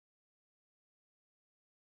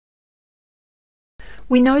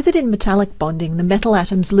We know that in metallic bonding, the metal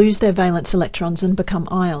atoms lose their valence electrons and become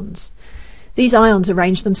ions. These ions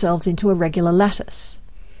arrange themselves into a regular lattice.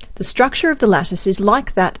 The structure of the lattice is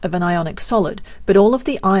like that of an ionic solid, but all of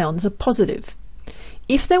the ions are positive.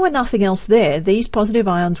 If there were nothing else there, these positive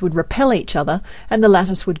ions would repel each other and the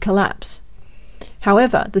lattice would collapse.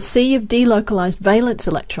 However, the sea of delocalized valence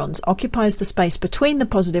electrons occupies the space between the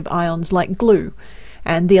positive ions like glue,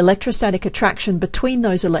 and the electrostatic attraction between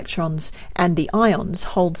those electrons and the ions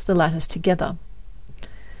holds the lattice together.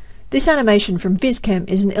 This animation from VisChem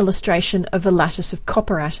is an illustration of a lattice of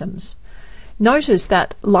copper atoms. Notice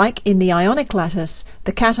that, like in the ionic lattice,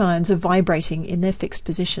 the cations are vibrating in their fixed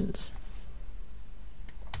positions.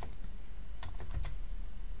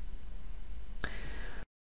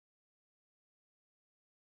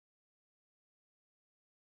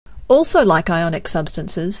 Also, like ionic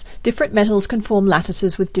substances, different metals can form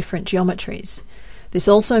lattices with different geometries. This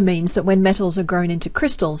also means that when metals are grown into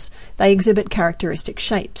crystals, they exhibit characteristic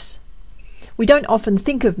shapes. We don't often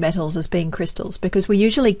think of metals as being crystals because we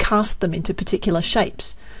usually cast them into particular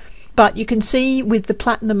shapes. But you can see with the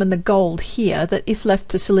platinum and the gold here that if left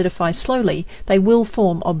to solidify slowly, they will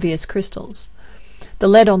form obvious crystals. The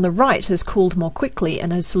lead on the right has cooled more quickly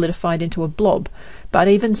and has solidified into a blob, but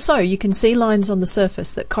even so you can see lines on the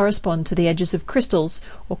surface that correspond to the edges of crystals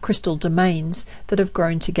or crystal domains that have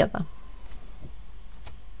grown together.